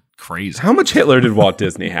kind of crazy. How much Hitler did Walt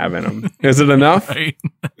Disney have in him? Is it enough? Right?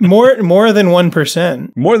 More than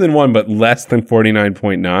 1%. More than one, but less than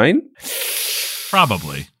 49.9.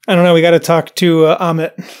 Probably. I don't know. We got to talk to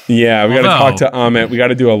Amit. Yeah, we got to Although- talk to Amit. We got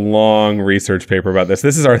to do a long research paper about this.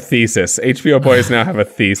 This is our thesis. HBO boys now have a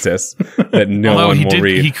thesis that no Although one will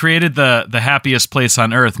read. he created the happiest place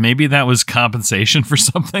on earth. Maybe that was compensation for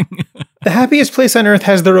something. The happiest place on earth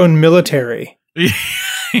has their own military.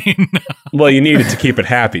 Well, you needed to keep it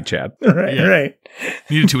happy, Chad. Right.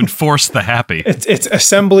 Needed to enforce the happy. It's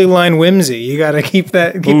assembly line whimsy. You got to keep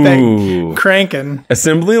that Ooh. cranking.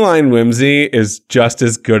 Assembly line whimsy is just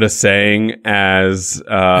as good a saying as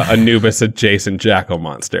Anubis adjacent jackal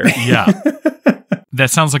monster. Yeah. That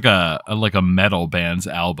sounds like a metal band's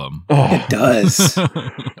album. It does.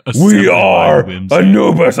 We are Whimsy.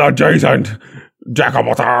 Anubis adjacent jackal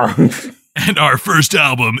monster. And our first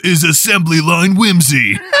album is Assembly Line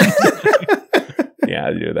Whimsy. Yeah,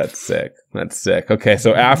 dude, that's sick. That's sick. Okay,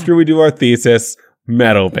 so after we do our thesis,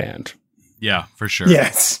 metal band. Yeah, for sure.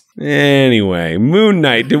 Yes. Anyway, Moon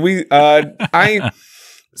Knight. Did we?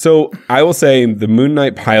 So I will say the Moon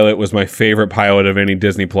Knight pilot was my favorite pilot of any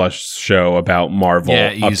Disney Plus show about Marvel Yeah,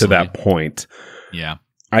 up to easily. that point. Yeah.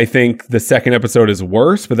 I think the second episode is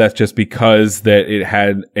worse, but that's just because that it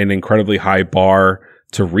had an incredibly high bar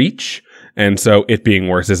to reach. And so it being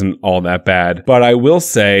worse isn't all that bad. But I will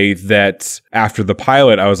say that after the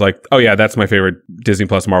pilot, I was like, oh yeah, that's my favorite Disney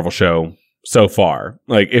Plus Marvel show so far.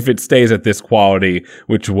 Like, if it stays at this quality,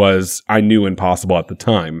 which was, I knew impossible at the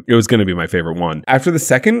time, it was going to be my favorite one. After the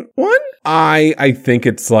second one, I think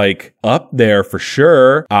it's like up there for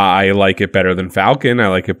sure. I like it better than Falcon. I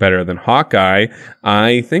like it better than Hawkeye.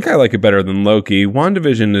 I think I like it better than Loki.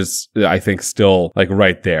 WandaVision is, I think, still like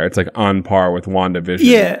right there. It's like on par with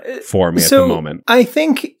WandaVision for me at the moment. I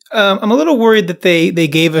think I'm a little worried that they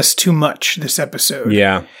gave us too much this episode.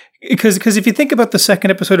 Yeah. Because if you think about the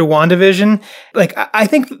second episode of WandaVision, like I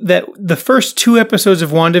think that the first 2 episodes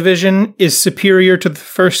of WandaVision is superior to the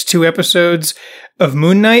first 2 episodes of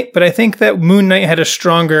Moon Knight, but I think that Moon Knight had a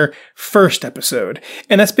stronger first episode.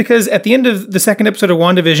 And that's because at the end of the second episode of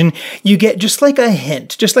WandaVision, you get just like a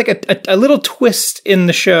hint, just like a little twist in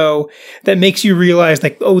the show that makes you realize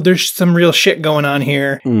like, oh, there's some real shit going on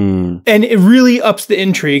here. And it really ups the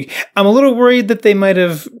intrigue. I'm a little worried that they might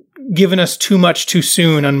have given us too much too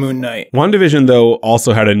soon on Moon Knight. WandaVision, though,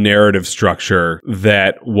 also had a narrative structure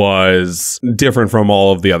that was different from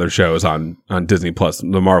all of the other shows on Disney Plus,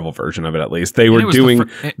 the Marvel version of it, at least. They were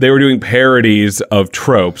doing parodies of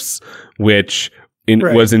tropes, which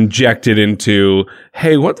was injected into,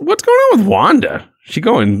 hey, what's going on with Wanda? She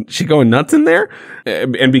going nuts in there?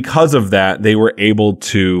 And because of that, they were able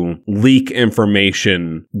to leak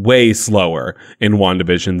information way slower in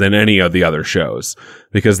WandaVision than any of the other shows,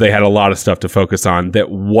 because they had a lot of stuff to focus on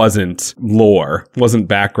that wasn't lore, wasn't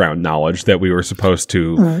background knowledge that we were supposed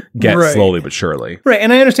to get slowly but surely. Right.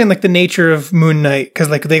 And I understand like the nature of Moon Knight, because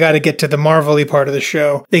like they got to get to the Marvel-y part of the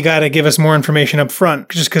show. They got to give us more information up front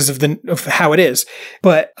just because of how it is.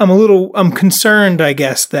 But I'm concerned, I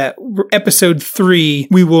guess, that episode 3,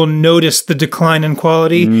 we will notice the decline in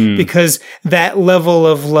quality because that level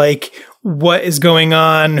of like, what is going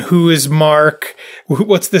on? Who is Mark?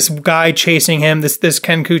 What's this guy chasing him? This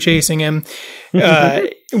Kenku chasing him?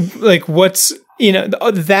 Like, what's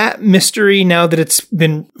that mystery, now that it's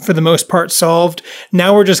been for the most part solved,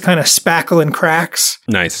 now we're just kind of spackling cracks.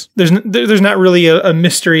 Nice. There's not really a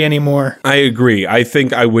mystery anymore. I agree. I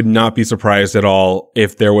think I would not be surprised at all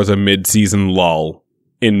if there was a mid-season lull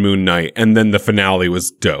in Moon Knight and then the finale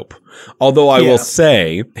was dope. Although I will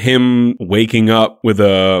say, him waking up with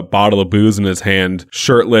a bottle of booze in his hand,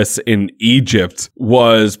 shirtless in Egypt,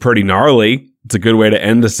 was pretty gnarly. It's a good way to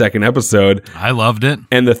end the second episode. I loved it.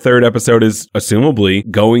 And the third episode is assumably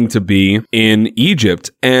going to be in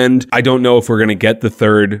Egypt. And I don't know if we're going to get the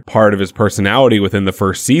third part of his personality within the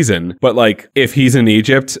first season. But like, if he's in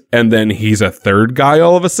Egypt and then he's a third guy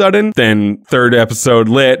all of a sudden, then third episode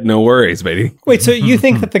lit, no worries, baby. Wait, so you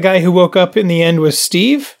think that the guy who woke up in the end was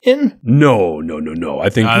Steve in? No. I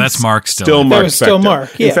think that's Mark still. Still Mark. That was still Spector.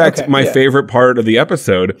 Mark. Yeah, in fact, my favorite part of the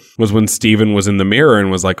episode was when Steven was in the mirror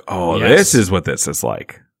and was like, oh, this is what this is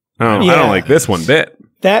like. I don't like this one bit.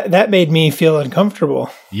 That made me feel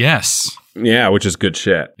uncomfortable. Yes. Yeah, which is good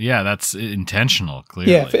shit. Yeah, that's intentional,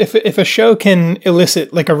 clearly. Yeah, if a show can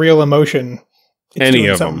elicit like a real emotion, it's any doing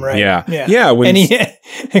of something them, right. Yeah.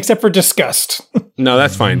 Except for disgust. No,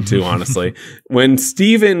 that's fine too, honestly. When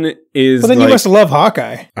Steven is Well, then you must love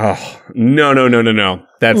Hawkeye. Oh, no.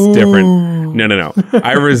 That's different. No.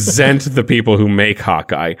 I resent the people who make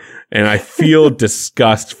Hawkeye, and I feel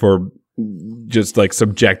disgust for just like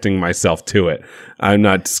subjecting myself to it. I'm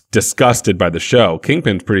not disgusted by the show.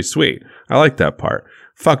 Kingpin's pretty sweet. I like that part.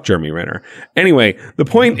 Fuck Jeremy Renner. Anyway, the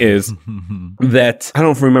point is that I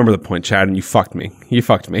don't remember the point, Chad, and you fucked me.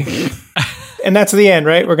 And that's the end,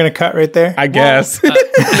 right? We're going to cut right there? I guess.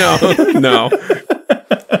 No.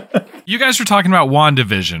 You guys were talking about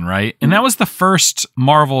WandaVision, right? And that was the first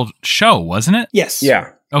Marvel show, wasn't it? Yes.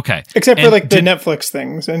 Yeah. Okay. Except for like the Netflix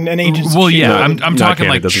things and Agents. Well, yeah, Shield. I'm talking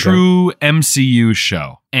like true MCU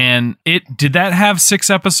show. And did that have 6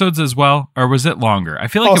 episodes as well? Or was it longer? I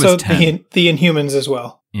feel like also, it was 10. the Inhumans as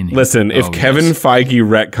well. Listen, if Kevin Feige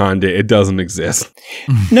retconned it, it doesn't exist.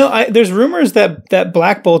 No, there's rumors that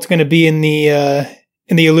Black Bolt's going to be in the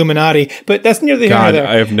Illuminati, but that's near the God, end of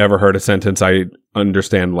I have never heard a sentence I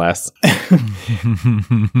understand less.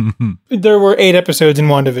 There were 8 episodes in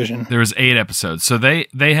WandaVision. There was 8 episodes. So they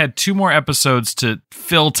had 2 more episodes to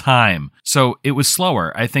fill time. So it was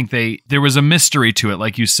slower. I think there was a mystery to it,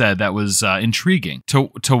 like you said, that was intriguing to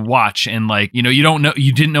watch. And like, you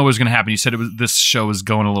didn't know what was going to happen. You said this show was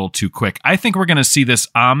going a little too quick. I think we're going to see this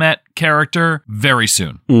Ahmet character very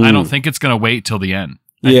soon. I don't think it's going to wait till the end.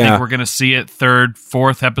 I think we're going to see it 3rd,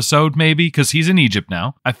 4th episode, maybe, because he's in Egypt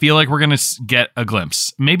now. I feel like we're going to get a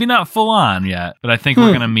glimpse. Maybe not full on yet, but I think we're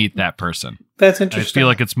going to meet that person. That's interesting. I feel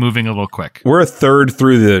like it's moving a little quick. We're a third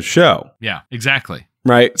through the show. Yeah, exactly.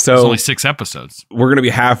 Right? So there's only 6 episodes. We're going to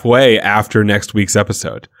be halfway after next week's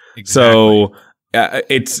episode. Exactly. So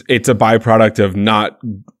it's a byproduct of not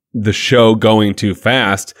the show going too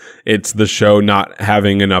fast. It's the show not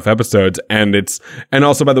having enough episodes. And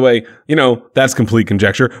also, by the way, that's complete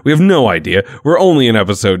conjecture. We have no idea. We're only in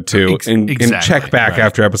episode 2 and check back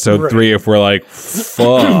after episode 3 if we're like,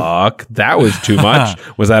 fuck, that was too much.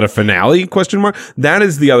 Was that a finale? ? That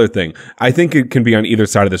is the other thing. I think it can be on either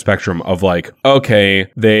side of the spectrum of like,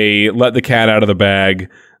 okay, they let the cat out of the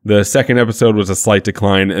bag. The second episode was a slight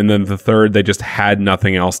decline, and then the third, they just had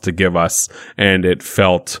nothing else to give us, and it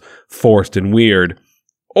felt forced and weird.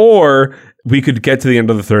 Or we could get to the end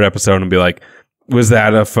of the third episode and be like, was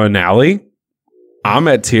that a finale?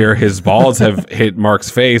 Ahmet's here. His balls have hit Mark's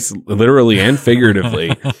face, literally and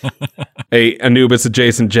figuratively. A Anubis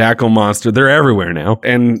adjacent jackal monster. They're everywhere now.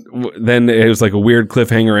 And then it was like a weird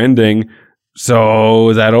cliffhanger ending. So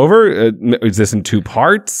is that over? Is this in 2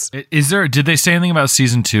 parts? Did they say anything about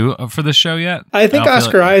season 2 for the show yet? I think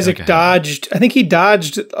Oscar Isaac dodged. I think he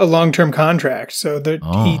dodged a long-term contract, so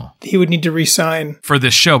he would need to re-sign for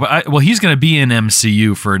this show. But he's going to be in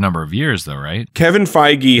MCU for a number of years, though, right? Kevin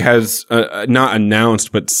Feige has not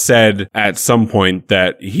announced, but said at some point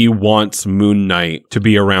that he wants Moon Knight to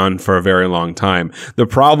be around for a very long time. The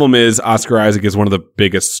problem is Oscar Isaac is one of the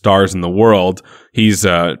biggest stars in the world. He's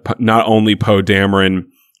not only Poe Dameron,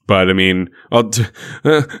 but I mean,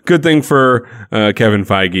 good thing for Kevin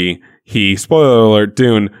Feige. Spoiler alert,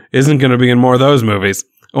 Dune isn't going to be in more of those movies.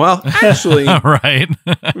 Well, actually, right.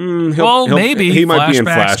 Maybe he might be in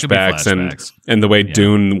flashbacks. And the way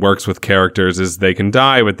Dune works with characters is they can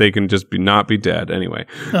die, but they can just not be dead anyway.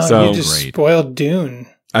 So you just spoiled Dune.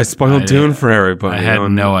 I spoiled Dune for everybody. I had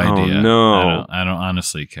no idea. Oh, no. I don't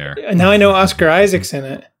honestly care. Now I know Oscar Isaac's in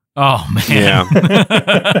it. Oh, man. Yeah.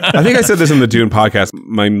 I think I said this in the Dune podcast.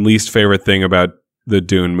 My least favorite thing about the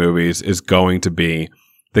Dune movies is going to be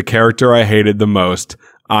the character I hated the most,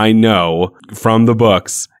 I know from the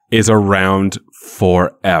books, is around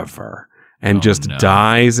forever. And just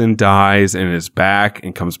dies and dies and is back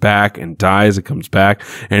and comes back and dies and comes back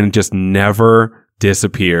and just never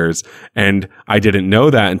disappears. And I didn't know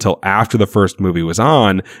that until after the first movie was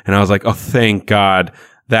on. And I was like, oh, thank God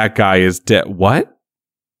that guy is dead. What?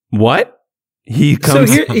 He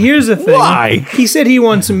comes. So here's the thing. Why? He said he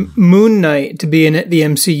wants Moon Knight to be in the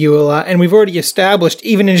MCU a lot. And we've already established,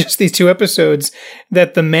 even in just these 2 episodes,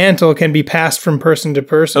 that the mantle can be passed from person to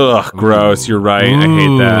person. Ugh, gross. You're right. I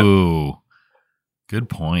hate that. Good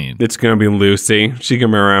point. It's going to be Lucy. She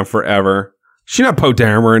can be around forever. She's not Poe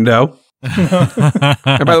Dameron, though.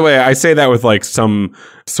 And by the way, I say that with like some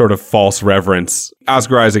sort of false reverence.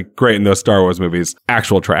 Oscar Isaac, great in those Star Wars movies.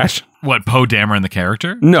 Actual trash. What, Poe Dameron the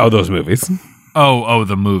character? No, those movies. Oh,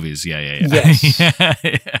 the movies. Yeah. Yes. Yeah.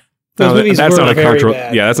 Those movies that's were not very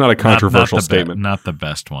bad. Yeah, that's not a controversial statement. Not the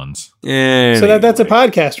best ones. Anyway. So that's a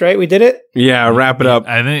podcast, right? We did it? Yeah, wrap it up.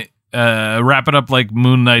 I think wrap it up like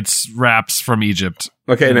Moon Knight's raps from Egypt.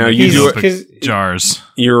 Okay, now you do it. Jars.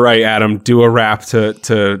 You're right, Adam. Do a rap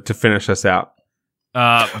to finish us out.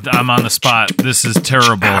 I'm on the spot. This is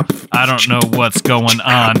terrible. I don't know what's going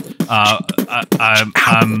on.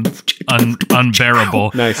 I'm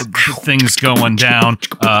unbearable. Nice. Things going down.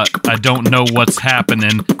 I don't know what's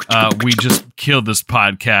happening. We just killed this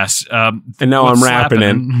podcast. And now I'm rapping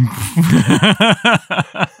in.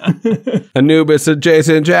 Anubis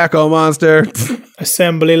adjacent jackal monster.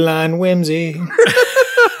 Assembly line whimsy.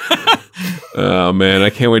 Oh man, I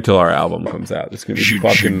can't wait till our album comes out. It's gonna be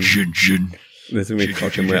fucking. This is gonna be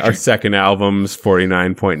fucking lit. Our second album's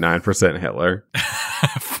 49.9% Hitler.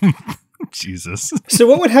 Jesus. So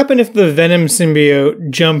what would happen if the Venom symbiote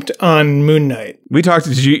jumped on Moon Knight? We talked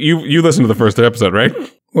to you listened to the first episode, right?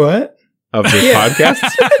 What? Of this podcast?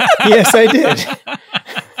 Yes, I did.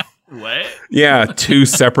 What? Yeah, 2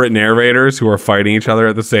 separate narrators who are fighting each other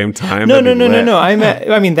at the same time. No.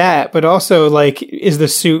 I mean that, but also like, is the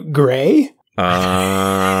suit gray?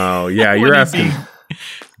 Oh, yeah, you're asking.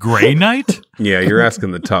 Gray Knight? Yeah, you're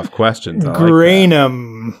asking the tough questions.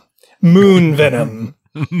 Graynum. Moon Venom.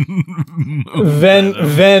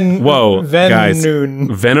 Whoa, guys.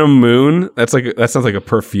 Noon. Venom Moon? That sounds like a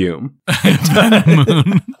perfume. Venom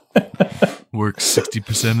Moon. Works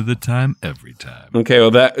 60% of the time, every time. Okay,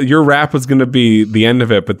 well, your rap was going to be the end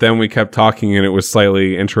of it, but then we kept talking and it was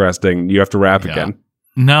slightly interesting. You have to rap again.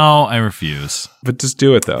 No, I refuse. But just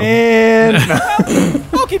do it, though. And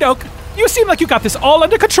Okie doke. You seem like you got this all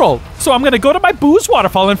under control, so I'm going to go to my booze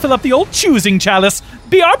waterfall and fill up the old choosing chalice.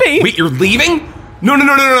 BRB. Wait, you're leaving? No, don't.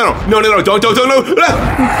 Good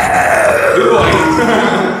boy.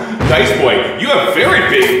 Nice boy. You have very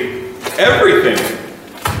big everything.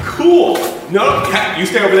 Cool. No, you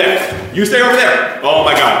stay over there. Oh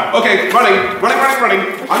my God. Okay, running.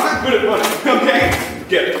 I'm not good at running. Okay?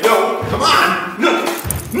 Get it. No, come on. No.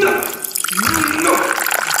 Down.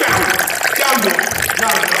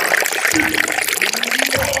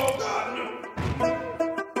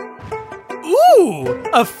 Ooh,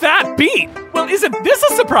 a fat beat. Well, isn't this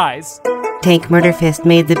a surprise? Tank Murderfist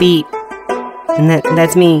made the beat. And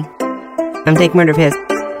that's me. I'm Tank Murderfist.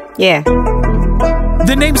 Yeah.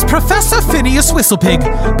 The name's Professor Phineas Whistlepig,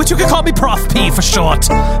 but you can call me Prof P for short,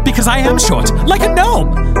 because I am short, like a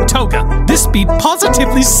gnome. Toga, this beat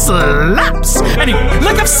positively slaps. Anyway,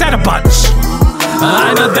 like I've said a bunch,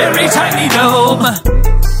 I'm a very tiny gnome,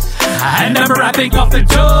 and I'm rapping off the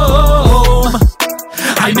dome.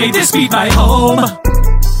 I made this beat my home.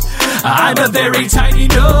 I'm a very tiny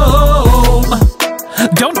gnome.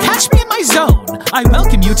 Don't catch me in my zone. I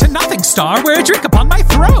welcome you to Nothing Star, where I drink upon my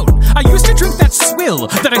throne. I used to drink that swill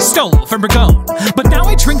that I stole from Burgone, but now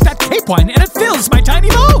I drink that cape wine and it fills my tiny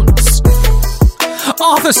bones.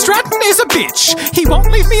 Arthur Stratton is a bitch. He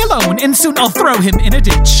won't leave me alone, and soon I'll throw him in a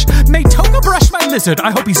ditch. May Toga brush my lizard, I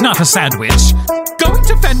hope he's not a sandwich. Going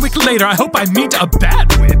to Fenwick later, I hope I meet a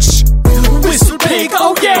bad witch. Whistle pig,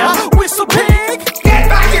 oh yeah, whistle pig. Get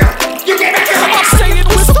back here. You get back here. I'm saying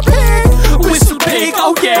whistle pig. Whistle pig,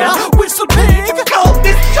 oh yeah, whistle pig. Tell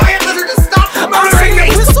this giant lizard to stop murdering me.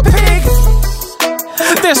 Whistle pig.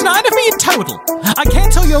 There's 9 of me in total. I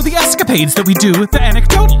can't tell you the escapades that we do, the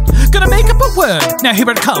anecdotal. Gonna make up a word, now here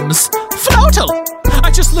it comes. Floatal. I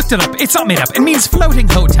just looked it up, it's not made up, it means floating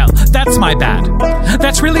hotel. That's my bad.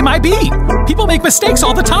 That's really my beat. People make mistakes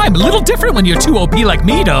all the time, a little different when you're too OP like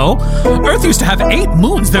me, though. Earth used to have 8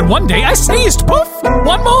 moons, then one day I sneezed, poof,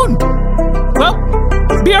 1 moon. Well,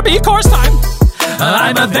 BRB chorus time.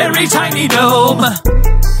 I'm a very tiny gnome,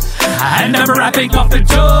 and I'm rapping off the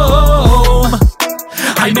dome.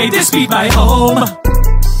 I made this beat my home.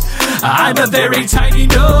 I'm a very tiny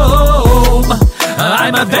gnome.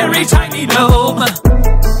 I'm a very tiny gnome.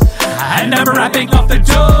 And I'm rapping off the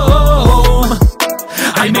dome.